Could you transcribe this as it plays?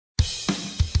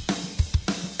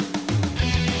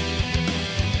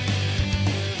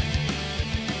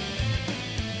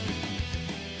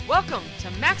Welcome to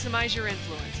Maximize Your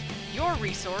Influence, your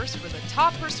resource for the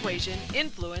top persuasion,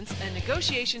 influence, and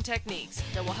negotiation techniques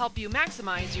that will help you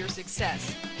maximize your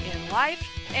success in life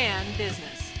and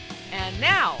business. And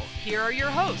now, here are your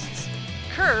hosts,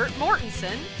 Kurt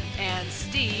Mortensen and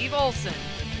Steve Olson.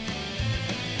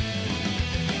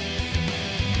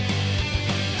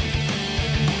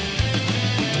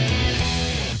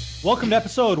 Welcome to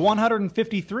episode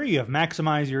 153 of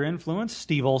Maximize Your Influence.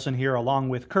 Steve Olson here along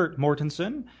with Kurt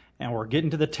Mortensen. And we're getting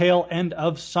to the tail end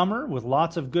of summer with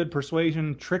lots of good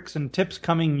persuasion tricks and tips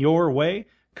coming your way.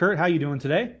 Kurt, how you doing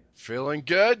today? Feeling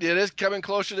good. It is coming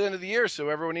closer to the end of the year, so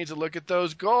everyone needs to look at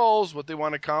those goals, what they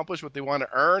want to accomplish, what they want to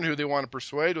earn, who they want to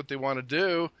persuade, what they want to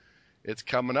do. It's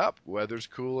coming up. Weather's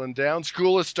cooling down.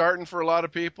 School is starting for a lot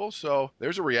of people, so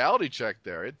there's a reality check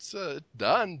there. It's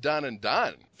done.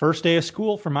 First day of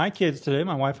school for my kids today.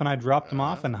 My wife and I dropped them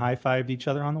off and high-fived each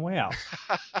other on the way out.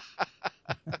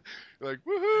 Like,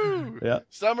 woohoo! Yeah.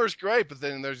 Summer's great, but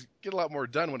then get a lot more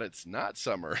done when it's not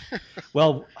summer.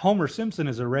 Well, Homer Simpson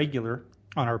is a regular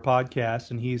on our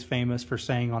podcast, and he's famous for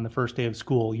saying on the first day of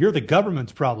school, "You're the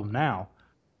government's problem now."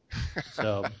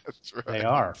 So That's right. They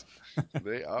are.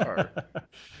 They are.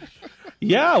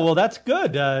 Yeah, well, that's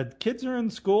good. Kids are in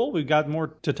school. We've got more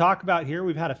to talk about here.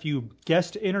 We've had a few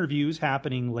guest interviews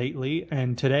happening lately,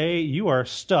 and today you are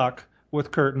stuck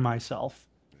with Kurt and myself.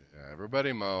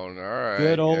 Everybody moan. All right.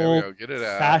 Good old Get it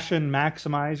out. fashion,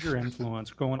 maximize your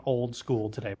influence. We're going old school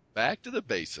today. Back to the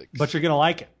basics. But you're going to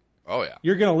like it. Oh, yeah.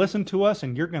 You're going to listen to us,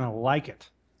 and you're going to like it.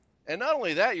 And not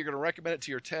only that, you're going to recommend it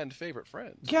to your 10 favorite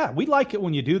friends. Yeah, we like it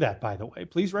when you do that, by the way.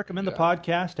 Please recommend the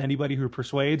podcast to anybody who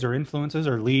persuades or influences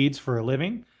or leads for a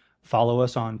living. Follow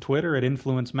us on Twitter at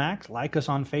InfluenceMax. Like us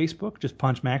on Facebook. Just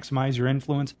punch Maximize Your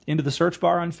Influence into the search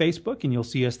bar on Facebook, and you'll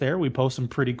see us there. We post some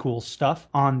pretty cool stuff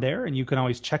on there, and you can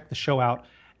always check the show out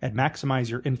at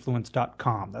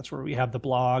MaximizeYourInfluence.com. That's where we have the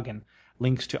blog and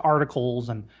links to articles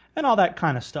and all that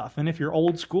kind of stuff. And if you're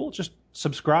old school, just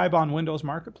subscribe on Windows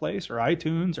Marketplace or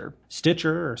iTunes or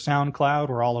Stitcher or SoundCloud.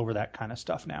 We're all over that kind of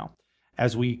stuff now,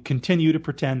 as we continue to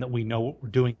pretend that we know what we're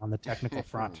doing on the technical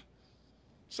front.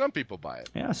 Some people buy it.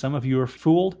 Yeah, some of you are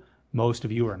fooled. Most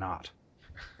of you are not.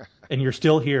 And you're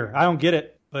still here. I don't get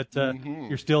it, but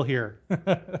you're still here.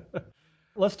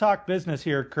 Let's talk business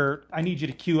here, Kurt. I need you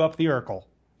to cue up the Urkel.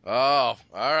 Oh, all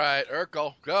right.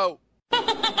 Urkel, go.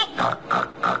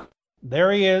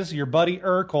 There he is, your buddy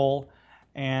Urkel.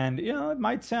 And, it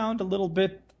might sound a little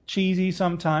bit cheesy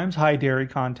sometimes, high dairy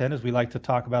content, as we like to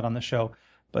talk about on the show.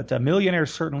 But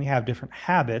millionaires certainly have different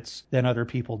habits than other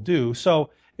people do. So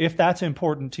if that's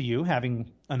important to you, having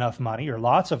enough money or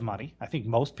lots of money, I think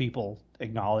most people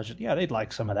acknowledge that, yeah, they'd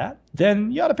like some of that,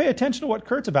 then you ought to pay attention to what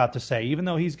Kurt's about to say, even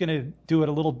though he's going to do it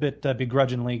a little bit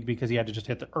begrudgingly because he had to just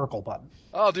hit the Urkel button.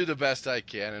 I'll do the best I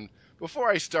can. And before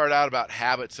I start out about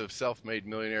habits of self-made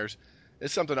millionaires,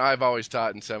 it's something I've always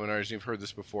taught in seminars. You've heard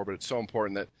this before, but it's so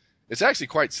important that it's actually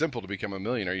quite simple to become a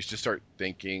millionaire. You just start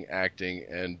thinking, acting,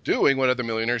 and doing what other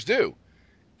millionaires do.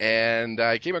 And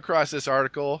I came across this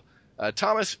article.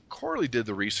 Thomas Corley did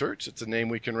the research. It's a name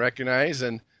we can recognize.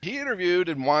 And he interviewed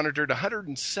and monitored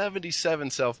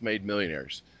 177 self-made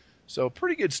millionaires. So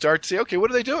pretty good start to say, okay, what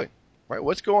are they doing? Right?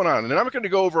 What's going on? And then I'm going to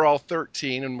go over all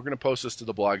 13, and we're going to post this to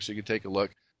the blog so you can take a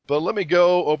look. But let me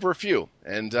go over a few.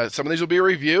 And some of these will be a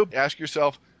review. Ask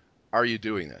yourself, are you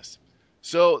doing this?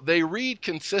 So they read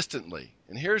consistently.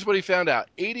 And here's what he found out.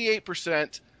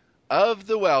 88% of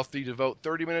the wealthy devote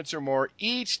 30 minutes or more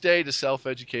each day to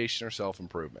self-education or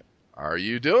self-improvement. Are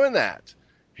you doing that?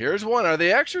 Here's one. Are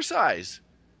they exercise?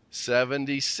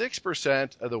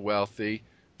 76% of the wealthy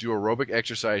do aerobic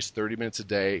exercise 30 minutes a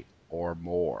day or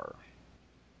more.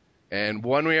 And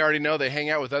one we already know, they hang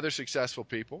out with other successful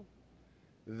people.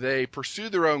 They pursue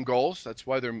their own goals. That's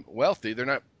why they're wealthy. They're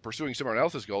not pursuing someone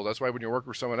else's goals. That's why when you work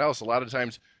for someone else, a lot of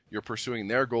times you're pursuing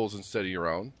their goals instead of your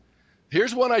own.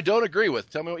 Here's one I don't agree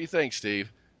with. Tell me what you think,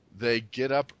 Steve. They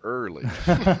get up early.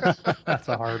 That's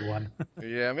a hard one.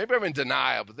 Yeah, maybe I'm in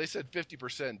denial, but they said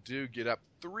 50% do get up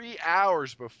 3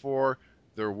 hours before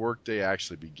their workday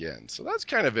actually begins. So that's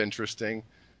kind of interesting.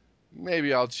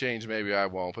 Maybe I'll change, maybe I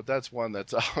won't, but that's one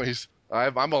that's always...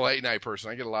 I'm a late night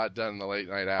person. I get a lot done in the late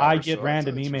night hours. I get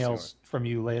random emails from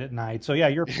you late at night. So yeah,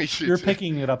 you're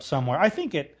picking it up somewhere. I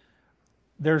think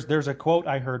there's a quote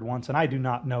I heard once, and I do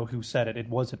not know who said it. It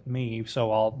wasn't me,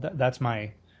 so that's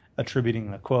my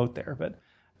attributing the quote there. But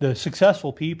the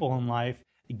successful people in life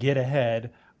get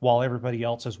ahead while everybody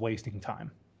else is wasting time.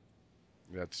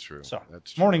 That's true. So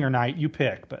that's true. Morning or night, you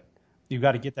pick, but you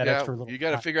got to get that extra little. You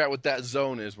got to figure out what that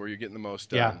zone is where you're getting the most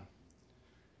done. Yeah.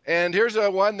 And here's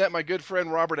one that my good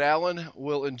friend Robert Allen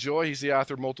will enjoy. He's the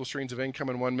author of Multiple Streams of Income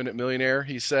and 1 Minute Millionaire.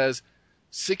 He says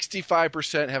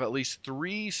 65% have at least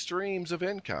 3 streams of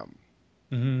income.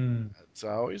 That's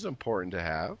always important to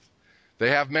have. They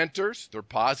have mentors. They're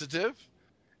positive.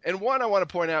 And one I want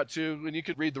to point out, too, and you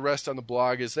could read the rest on the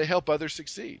blog, is they help others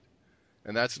succeed.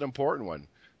 And that's an important one.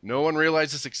 No one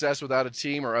realizes success without a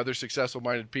team or other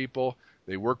successful-minded people.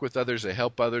 They work with others. They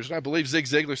help others. And I believe Zig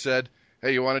Ziglar said,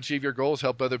 hey, you want to achieve your goals,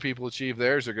 help other people achieve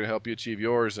theirs. They're going to help you achieve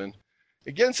yours. And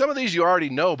again, some of these you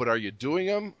already know, but are you doing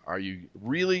them? Are you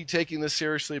really taking this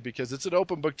seriously? Because it's an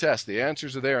open book test. The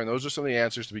answers are there, and those are some of the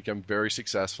answers to become very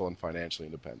successful and financially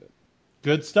independent.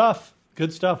 Good stuff.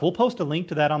 Good stuff. We'll post a link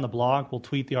to that on the blog. We'll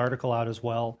tweet the article out as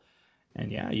well.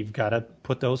 And yeah, you've got to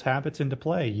put those habits into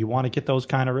play. You want to get those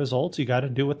kind of results, you got to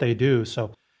do what they do.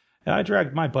 So I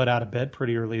dragged my butt out of bed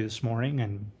pretty early this morning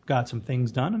and got some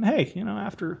things done. And hey,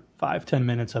 after 5-10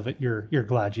 minutes of it, you're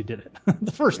glad you did it.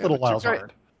 The first little while's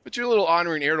hard. But you're a little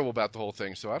ornery and irritable about the whole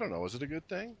thing, so I don't know. Is it a good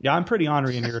thing? Yeah, I'm pretty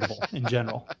ornery and irritable in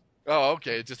general. Oh,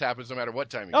 okay. It just happens no matter what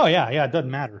time you Oh, yeah, it doesn't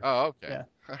matter. Oh, okay.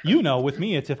 Yeah. With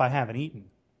me, it's if I haven't eaten.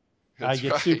 I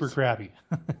get super crabby.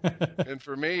 And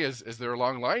for me, is there a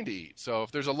long line to eat? So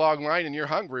if there's a long line and you're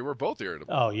hungry, we're both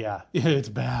irritable. Oh, yeah. It's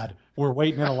bad. We're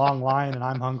waiting in a long line and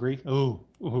I'm hungry.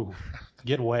 Ooh,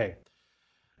 get away.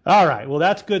 All right. Well,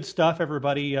 that's good stuff,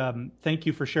 everybody. Thank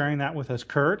you for sharing that with us,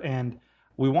 Kurt. And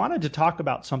we wanted to talk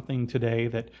about something today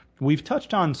that we've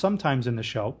touched on sometimes in the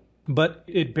show, but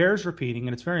it bears repeating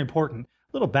and it's very important. A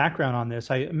little background on this.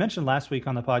 I mentioned last week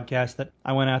on the podcast that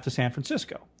I went out to San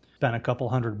Francisco. Spent a couple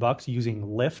 $100 using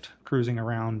Lyft, cruising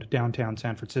around downtown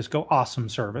San Francisco. Awesome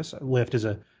service. Lyft is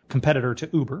a competitor to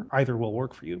Uber. Either will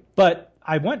work for you. But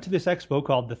I went to this expo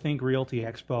called the Think Realty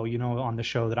Expo, on the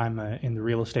show that I'm in the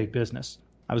real estate business.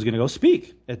 I was going to go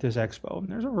speak at this expo. And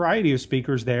there's a variety of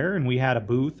speakers there, and we had a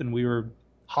booth, and we were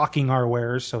hawking our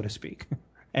wares, so to speak.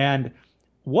 And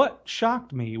what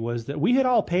shocked me was that we had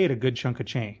all paid a good chunk of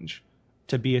change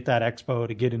to be at that expo,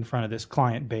 to get in front of this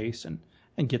client base and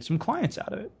get some clients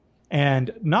out of it.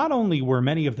 And not only were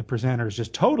many of the presenters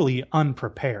just totally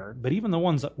unprepared, but even the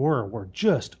ones that were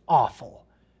just awful.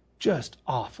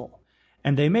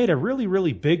 And they made a really,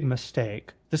 really big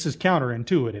mistake. This is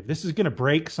counterintuitive. This is going to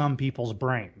break some people's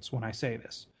brains when I say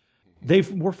this. They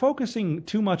were focusing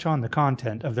too much on the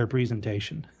content of their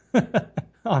presentation,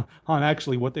 on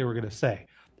actually what they were going to say.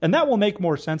 And that will make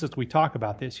more sense as we talk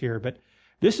about this here, but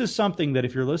this is something that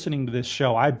if you're listening to this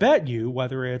show, I bet you,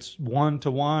 whether it's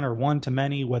one-to-one or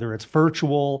one-to-many, whether it's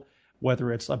virtual,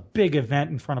 whether it's a big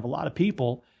event in front of a lot of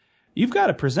people, you've got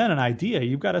to present an idea.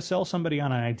 You've got to sell somebody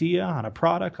on an idea, on a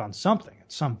product, on something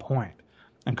at some point.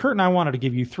 And Kurt and I wanted to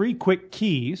give you 3 quick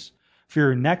keys for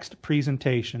your next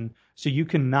presentation so you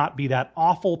can not be that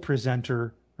awful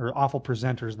presenter or awful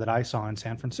presenters that I saw in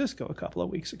San Francisco a couple of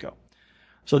weeks ago.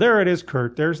 So there it is,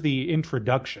 Kurt. There's the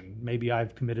introduction. Maybe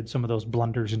I've committed some of those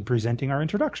blunders in presenting our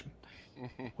introduction,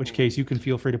 in which case you can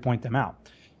feel free to point them out.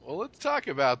 Well, let's talk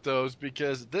about those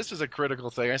because this is a critical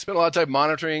thing. I spent a lot of time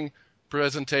monitoring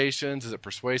presentations. Is it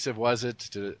persuasive? Was it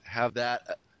to have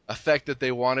that effect that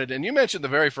they wanted? And you mentioned the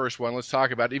very first one. Let's talk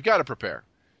about it. You've got to prepare.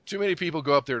 Too many people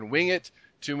go up there and wing it.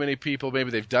 Too many people, maybe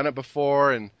they've done it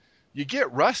before, and you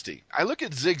get rusty. I look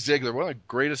at Zig Ziglar, one of the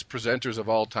greatest presenters of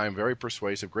all time, very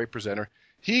persuasive, great presenter.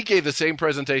 He gave the same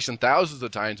presentation thousands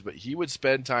of times, but he would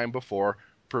spend time before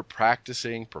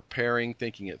practicing, preparing,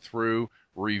 thinking it through,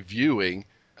 reviewing.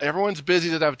 Everyone's busy,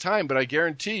 doesn't have time, but I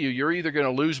guarantee you, you're either going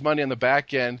to lose money on the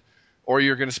back end or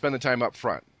you're going to spend the time up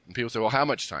front. And people say, well, how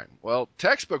much time? Well,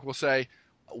 textbook will say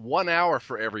 1 hour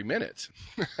for every minute.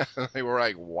 They were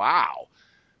like, wow.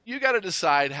 You got to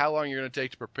decide how long you're going to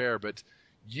take to prepare, but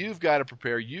you've got to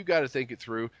prepare. You've got to think it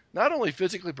through, not only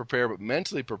physically prepare, but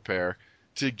mentally prepare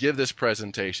to give this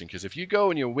presentation. Because if you go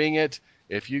and you wing it,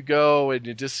 if you go and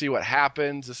you just see what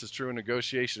happens, this is true in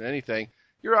negotiation, anything,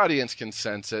 your audience can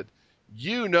sense it.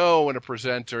 You know when a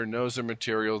presenter knows their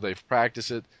material, they've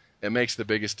practiced it, it makes the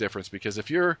biggest difference. Because if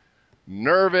you're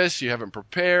nervous, you haven't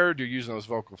prepared, you're using those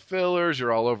vocal fillers,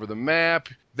 you're all over the map,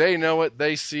 they know it,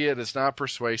 they see it, it's not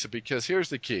persuasive. Because here's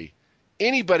the key.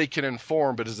 Anybody can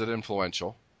inform, but is it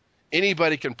influential?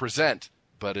 Anybody can present,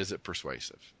 but is it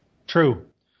persuasive? True.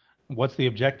 What's the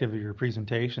objective of your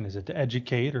presentation? Is it to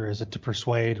educate or is it to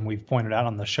persuade? And we've pointed out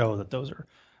on the show that those are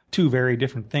 2 very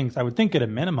different things. I would think at a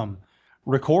minimum,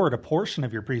 record a portion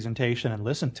of your presentation and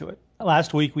listen to it.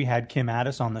 Last week we had Kim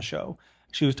Addis on the show.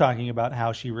 She was talking about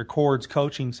how she records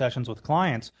coaching sessions with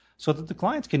clients so that the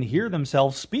clients can hear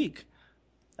themselves speak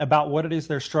about what it is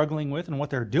they're struggling with and what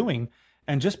they're doing.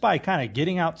 And just by kind of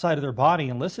getting outside of their body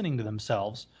and listening to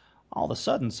themselves, all of a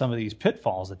sudden some of these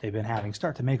pitfalls that they've been having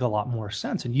start to make a lot more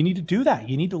sense. And you need to do that.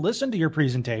 You need to listen to your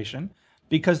presentation,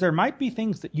 because there might be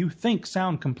things that you think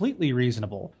sound completely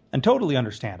reasonable and totally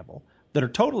understandable that are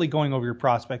totally going over your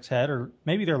prospect's head, or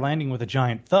maybe they're landing with a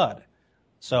giant thud.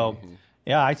 So,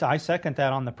 yeah, I second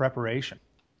that on the preparation.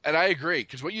 And I agree,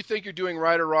 because what you think you're doing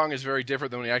right or wrong is very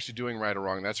different than when you're actually doing right or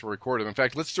wrong. That's a recording. In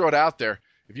fact, let's throw it out there.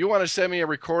 If you want to send me a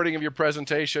recording of your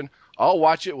presentation, I'll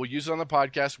watch it. We'll use it on the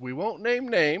podcast. We won't name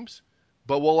names,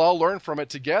 but we'll all learn from it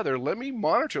together. Let me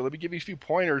monitor. Let me give you a few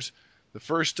pointers. The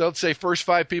first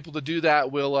 5 people to do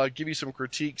that will give you some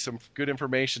critique, some good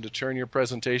information to turn your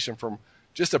presentation from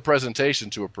just a presentation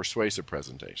to a persuasive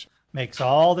presentation. Makes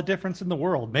all the difference in the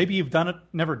world. Maybe you've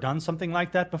never done something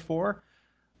like that before.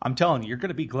 I'm telling you, you're going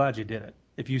to be glad you did it.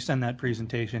 If you send that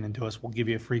presentation in to us, we'll give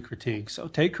you a free critique. So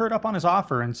take Kurt up on his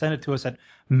offer and send it to us at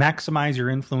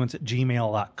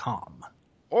maximizeyourinfluence@gmail.com.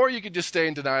 Or you could just stay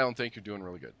in denial and think you're doing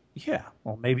really good. Yeah,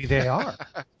 well, maybe they are.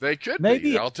 They could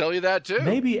be. I'll tell you that too.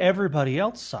 Maybe everybody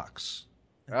else sucks.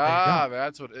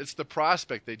 That's what it's the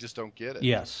prospect. They just don't get it.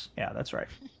 Yes. Yeah, that's right.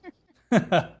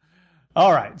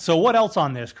 All right. So what else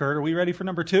on this, Kurt? Are we ready for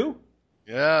number 2?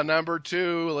 Yeah, number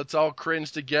 2. Let's all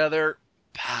cringe together.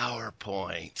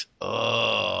 PowerPoint.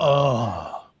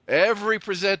 Oh. Every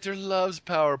presenter loves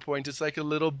PowerPoint. It's like a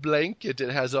little blanket. It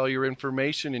has all your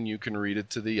information, and you can read it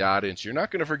to the audience. You're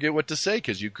not going to forget what to say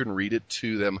because you can read it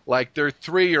to them like they're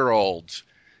 3-year-olds.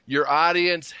 Your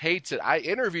audience hates it. I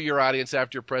interview your audience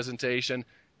after your presentation.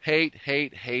 Hate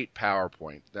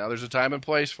PowerPoint. Now, there's a time and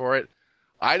place for it.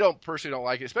 I personally don't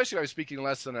like it, especially if I'm speaking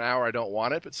less than an hour. I don't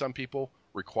want it, but some people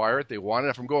require it. They want it.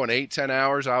 If I'm going 8-10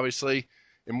 hours, obviously,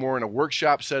 and more in a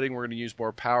workshop setting, we're going to use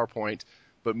more PowerPoint.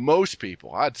 But most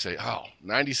people, I'd say,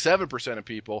 97% of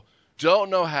people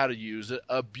don't know how to use it,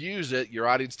 abuse it. Your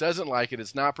audience doesn't like it.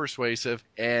 It's not persuasive,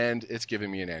 and it's giving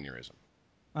me an aneurysm.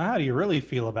 How do you really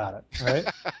feel about it, right?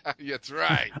 That's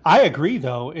right. I agree,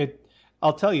 though.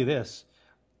 I'll tell you this.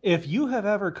 If you have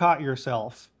ever caught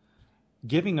yourself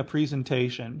giving a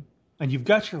presentation and you've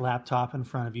got your laptop in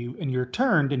front of you and you're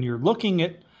turned and you're looking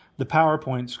at the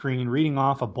PowerPoint screen, reading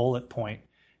off a bullet point,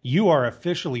 you are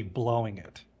officially blowing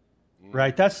it.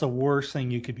 Right? That's the worst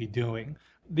thing you could be doing.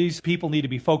 These people need to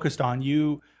be focused on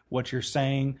you, what you're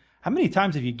saying. How many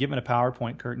times have you given a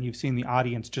PowerPoint, Kurt, and you've seen the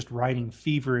audience just writing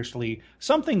feverishly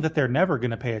something that they're never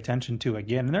going to pay attention to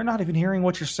again, and they're not even hearing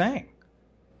what you're saying?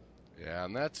 Yeah,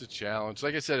 and that's a challenge.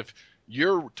 Like I said, if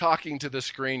you're talking to the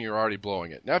screen, you're already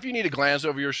blowing it. Now, if you need to glance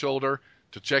over your shoulder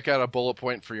to check out a bullet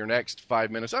point for your next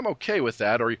 5 minutes, I'm okay with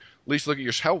that. Or at least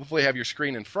hopefully have your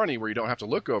screen in front of you where you don't have to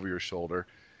look over your shoulder.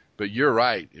 But you're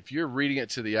right. If you're reading it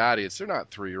to the audience, they're not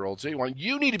 3-year-olds.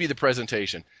 You need to be the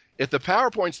presentation. If the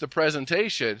PowerPoint's the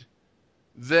presentation,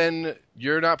 then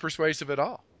you're not persuasive at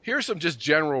all. Here's some just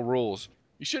general rules.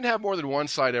 You shouldn't have more than one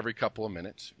slide every couple of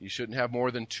minutes. You shouldn't have more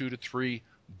than 2 to 3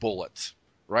 bullets,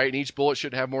 right? And each bullet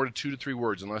shouldn't have more than 2 to 3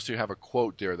 words unless you have a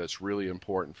quote there that's really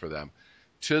important for them.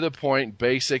 To the point,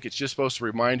 basic. It's just supposed to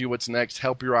remind you what's next,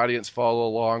 help your audience follow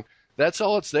along. That's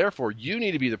all it's there for. You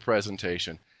need to be the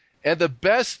presentation. And the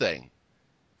best thing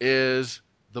is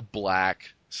the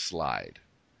black slide.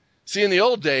 See, in the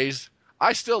old days,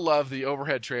 I still love the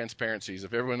overhead transparencies,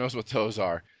 if everyone knows what those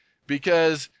are,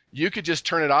 because you could just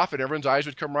turn it off and everyone's eyes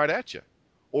would come right at you.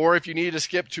 Or if you needed to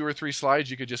skip 2 or 3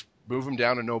 slides, you could just move them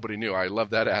down and nobody knew. I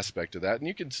love that aspect of that. And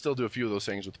you can still do a few of those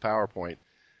things with PowerPoint.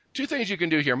 2 things you can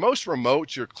do here. Most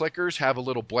remotes, your clickers have a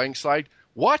little blank slide.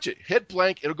 Watch it. Hit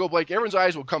blank. It'll go blank. Everyone's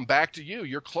eyes will come back to you.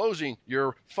 You're closing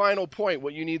your final point,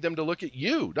 what you need them to look at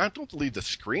you. Don't leave the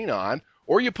screen on.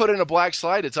 Or you put in a black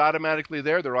slide. It's automatically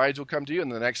there. Their eyes will come to you, and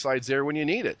the next slide's there when you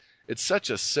need it. It's such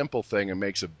a simple thing and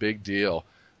makes a big deal.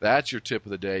 That's your tip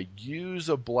of the day. Use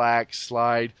a black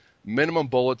slide. Minimum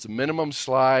bullets, minimum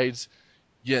slides.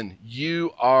 Again,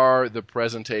 you are the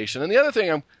presentation. And the other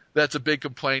thing that's a big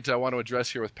complaint I want to address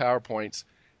here with PowerPoints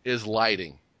is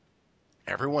lighting.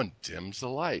 Everyone dims the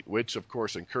light, which, of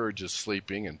course, encourages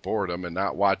sleeping and boredom and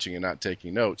not watching and not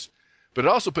taking notes. But it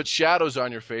also puts shadows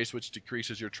on your face, which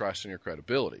decreases your trust and your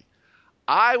credibility.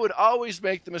 I would always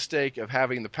make the mistake of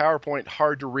having the PowerPoint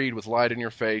hard to read with light in your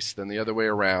face than the other way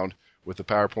around, with the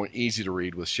PowerPoint easy to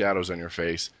read with shadows on your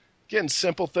face. Again,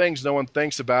 simple things. No one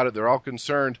thinks about it. They're all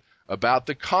concerned about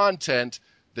the content.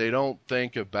 They don't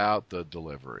think about the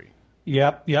delivery.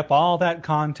 Yep. All that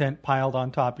content piled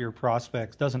on top of your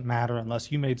prospects doesn't matter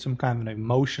unless you made some kind of an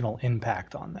emotional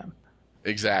impact on them.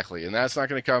 Exactly. And that's not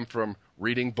going to come from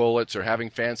reading bullets or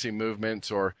having fancy movements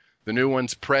or the new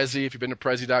one's Prezi. If you've been to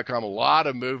Prezi.com, a lot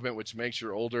of movement, which makes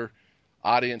your older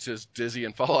audiences dizzy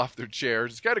and fall off their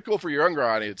chairs. It's kind of cool for your younger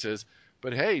audiences.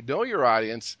 But hey, know your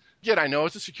audience. Again, I know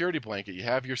it's a security blanket. You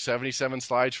have your 77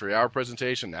 slides for your hour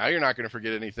presentation. Now you're not going to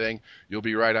forget anything. You'll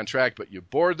be right on track, but you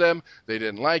bored them. They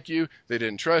didn't like you. They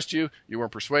didn't trust you. You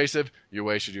weren't persuasive. You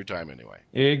wasted your time anyway.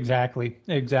 Exactly.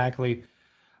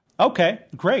 Okay,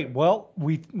 great. Well,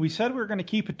 we said we were going to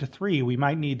keep it to 3. We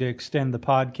might need to extend the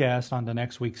podcast onto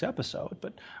next week's episode.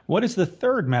 But what is the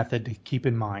third method to keep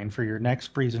in mind for your next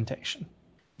presentation?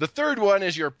 The third one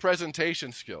is your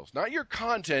presentation skills, not your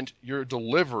content, your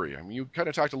delivery. I mean, you kind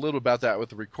of talked a little about that with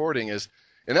the recording, and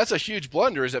that's a huge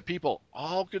blunder, is that people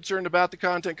all concerned about the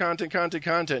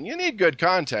content. You need good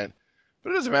content,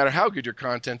 but it doesn't matter how good your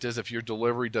content is if your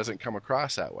delivery doesn't come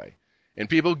across that way. And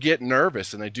people get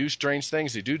nervous, and they do strange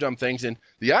things, they do dumb things, and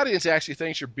the audience actually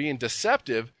thinks you're being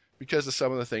deceptive because of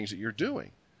some of the things that you're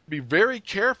doing. Be very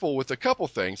careful with a couple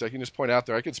things. I can just point out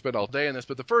there, I could spend all day on this,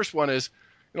 but the first one is,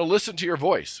 listen to your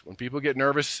voice. When people get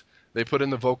nervous, they put in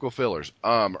the vocal fillers.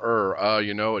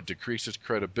 It decreases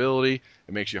credibility.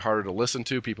 It makes you harder to listen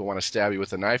to. People want to stab you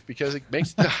with a knife because it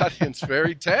makes the audience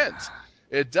very tense.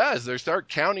 It does. They start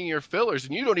counting your fillers,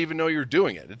 and you don't even know you're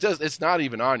doing it. It's not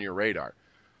even on your radar.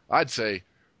 I'd say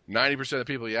 90% of the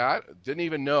people, I didn't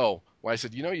even know. Well, I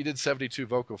said, you did 72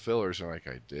 vocal fillers. And I'm like,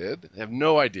 I did? They have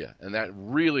no idea. And that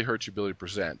really hurts your ability to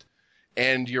present.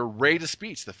 And your rate of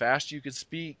speech, the faster you can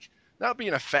speak, not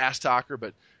being a fast talker,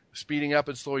 but speeding up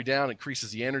and slowing down increases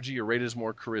the energy. Your rate is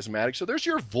more charismatic. So there's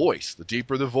your voice. The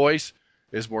deeper the voice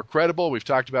is more credible. We've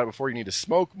talked about it before. You need to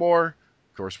smoke more.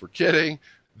 Of course, we're kidding.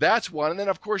 That's one. And then,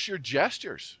 of course, your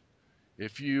gestures.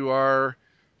 If you are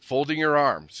folding your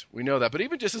arms, we know that. But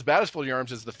even just as bad as folding your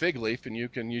arms is the fig leaf, and you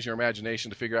can use your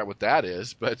imagination to figure out what that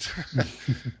is. But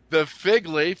the fig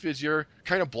leaf is you're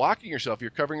kind of blocking yourself. You're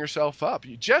covering yourself up.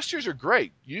 Gestures are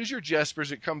great. Use your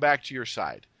gestures that come back to your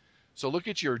side. So look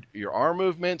at your arm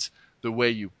movements, the way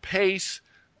you pace.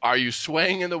 Are you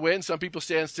swaying in the wind? Some people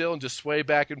stand still and just sway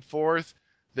back and forth.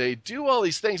 They do all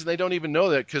these things, and they don't even know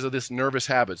that because of this nervous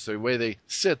habits, the way they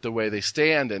sit, the way they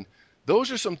stand. And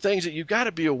those are some things that you got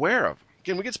to be aware of.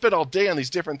 Again, we could spend all day on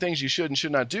these different things you should and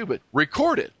should not do, but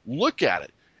record it. Look at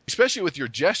it, especially with your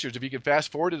gestures. If you can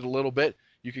fast forward it a little bit,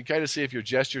 you can kind of see if your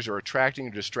gestures are attracting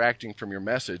or distracting from your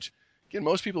message. Again,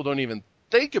 most people don't even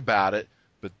think about it,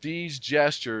 but these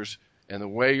gestures and the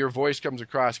way your voice comes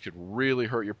across could really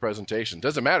hurt your presentation.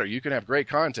 Doesn't matter. You can have great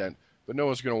content, but no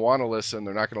one's going to want to listen.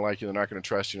 They're not going to like you. They're not going to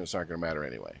trust you, and it's not going to matter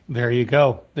anyway. There you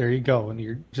go. And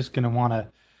you're just going to want to,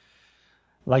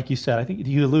 like you said, I think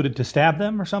you alluded to stab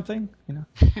them or something,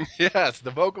 Yes,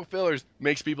 the vocal fillers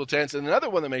makes people tense. And another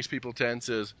one that makes people tense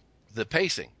is the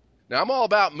pacing. Now, I'm all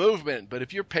about movement, but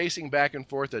if you're pacing back and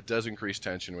forth, that does increase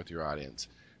tension with your audience.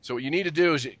 So what you need to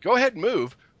do is go ahead and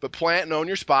move, but plant and own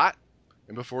your spot.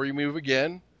 And before you move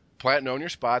again, plant and own your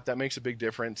spot. That makes a big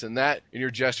difference. And that in your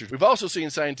gestures. We've also seen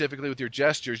scientifically with your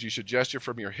gestures, you should gesture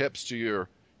from your hips to your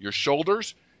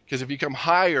shoulders, because if you come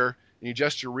higher and you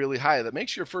gesture really high, that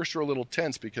makes your first row a little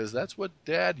tense, because that's what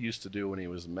Dad used to do when he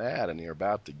was mad and you're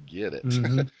about to get it.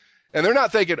 Mm-hmm. And they're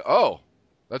not thinking, oh,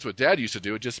 that's what Dad used to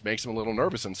do. It just makes them a little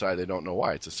nervous inside. They don't know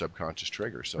why. It's a subconscious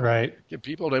trigger. So right.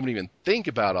 People don't even think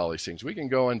about all these things. We can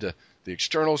go into the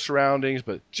external surroundings,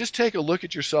 but just take a look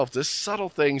at yourself. The subtle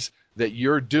things that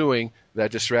you're doing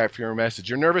that distract from your message.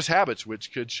 Your nervous habits,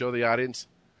 which could show the audience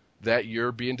that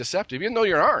you're being deceptive, even though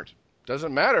you aren't.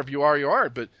 Doesn't matter if you are or you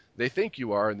aren't, but they think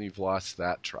you are, and you've lost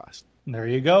that trust. There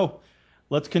you go.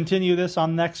 Let's continue this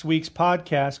on next week's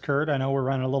podcast, Kurt. I know we're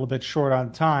running a little bit short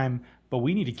on time, but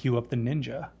we need to cue up the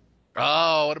ninja.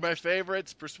 Oh, one of my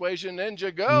favorites, Persuasion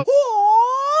Ninja. Go!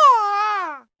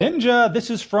 Ninja, this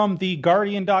is from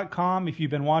TheGuardian.com. If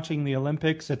you've been watching the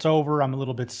Olympics, it's over. I'm a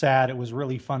little bit sad. It was a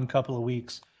really fun couple of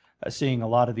weeks seeing a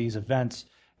lot of these events.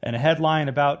 And a headline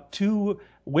about 2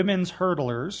 women's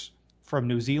hurdlers from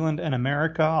New Zealand and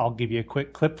America. I'll give you a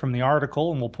quick clip from the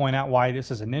article, and we'll point out why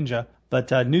this is a ninja. But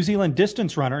New Zealand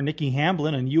distance runner Nikki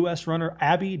Hamblin and U.S. runner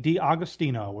Abby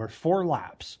D'Agostino were 4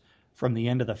 laps from the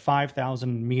end of the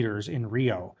 5,000 meters in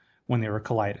Rio when they were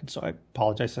collided. So I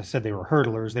apologize. I said they were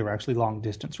hurdlers. They were actually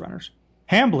long-distance runners.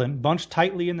 Hamblin, bunched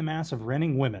tightly in the mass of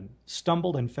running women,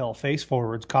 stumbled and fell face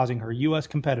forwards, causing her U.S.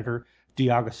 competitor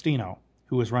D'Agostino,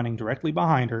 who was running directly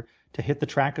behind her, to hit the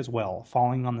track as well,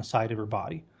 falling on the side of her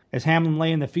body. As Hamblin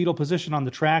lay in the fetal position on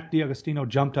the track, D'Agostino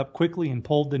jumped up quickly and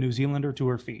pulled the New Zealander to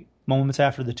her feet. Moments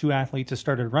after the 2 athletes had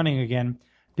started running again,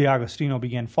 D'Agostino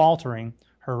began faltering,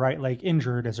 her right leg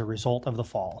injured as a result of the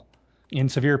fall. In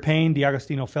severe pain,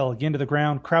 D'Agostino fell again to the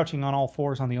ground, crouching on all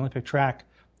fours on the Olympic track,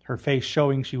 her face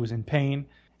showing she was in pain.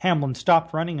 Hamblin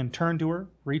stopped running and turned to her,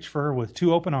 reached for her with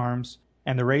 2 open arms,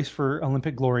 and the race for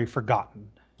Olympic glory forgotten.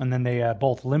 And then they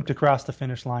both limped across the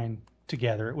finish line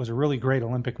together. It was a really great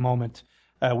Olympic moment.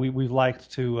 We've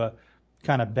liked to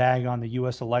kind of bag on the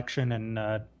U.S. election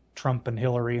and Trump and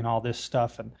Hillary and all this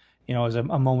stuff, and as a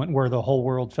moment where the whole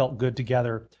world felt good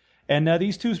together. And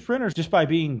these two sprinters, just by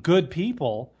being good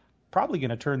people, probably going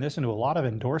to turn this into a lot of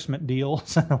endorsement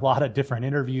deals and a lot of different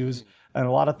interviews and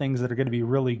a lot of things that are going to be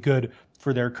really good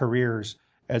for their careers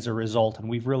as a result. And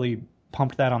we've really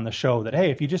pumped that on the show that,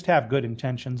 hey, if you just have good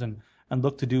intentions and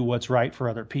look to do what's right for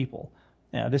other people,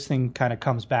 this thing kind of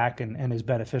comes back and is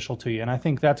beneficial to you. And I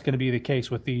think that's going to be the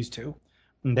case with these two.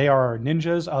 And they are our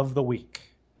ninjas of the week.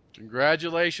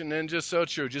 Congratulations, Ninja. So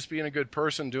true. Just being a good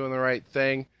person, doing the right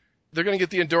thing. They're going to get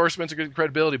the endorsements and good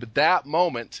credibility, but that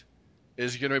moment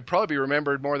is going to probably be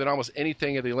remembered more than almost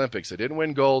anything at the Olympics. They didn't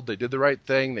win gold. They did the right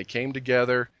thing. They came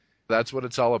together. That's what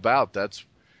it's all about. That's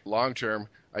long term.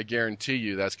 I guarantee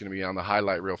you that's going to be on the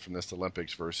highlight reel from this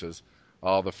Olympics versus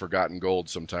all the forgotten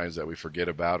golds sometimes that we forget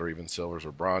about, or even silvers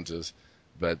or bronzes.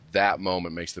 But that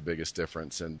moment makes the biggest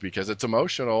difference, and because it's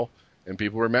emotional and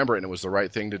people remember it, and it was the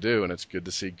right thing to do, and it's good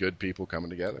to see good people coming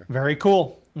together. Very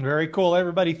cool. Very cool.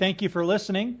 Everybody, thank you for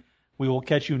listening. We will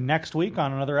catch you next week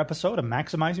on another episode of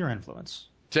Maximize Your Influence.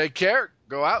 Take care.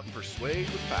 Go out and persuade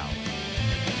with power.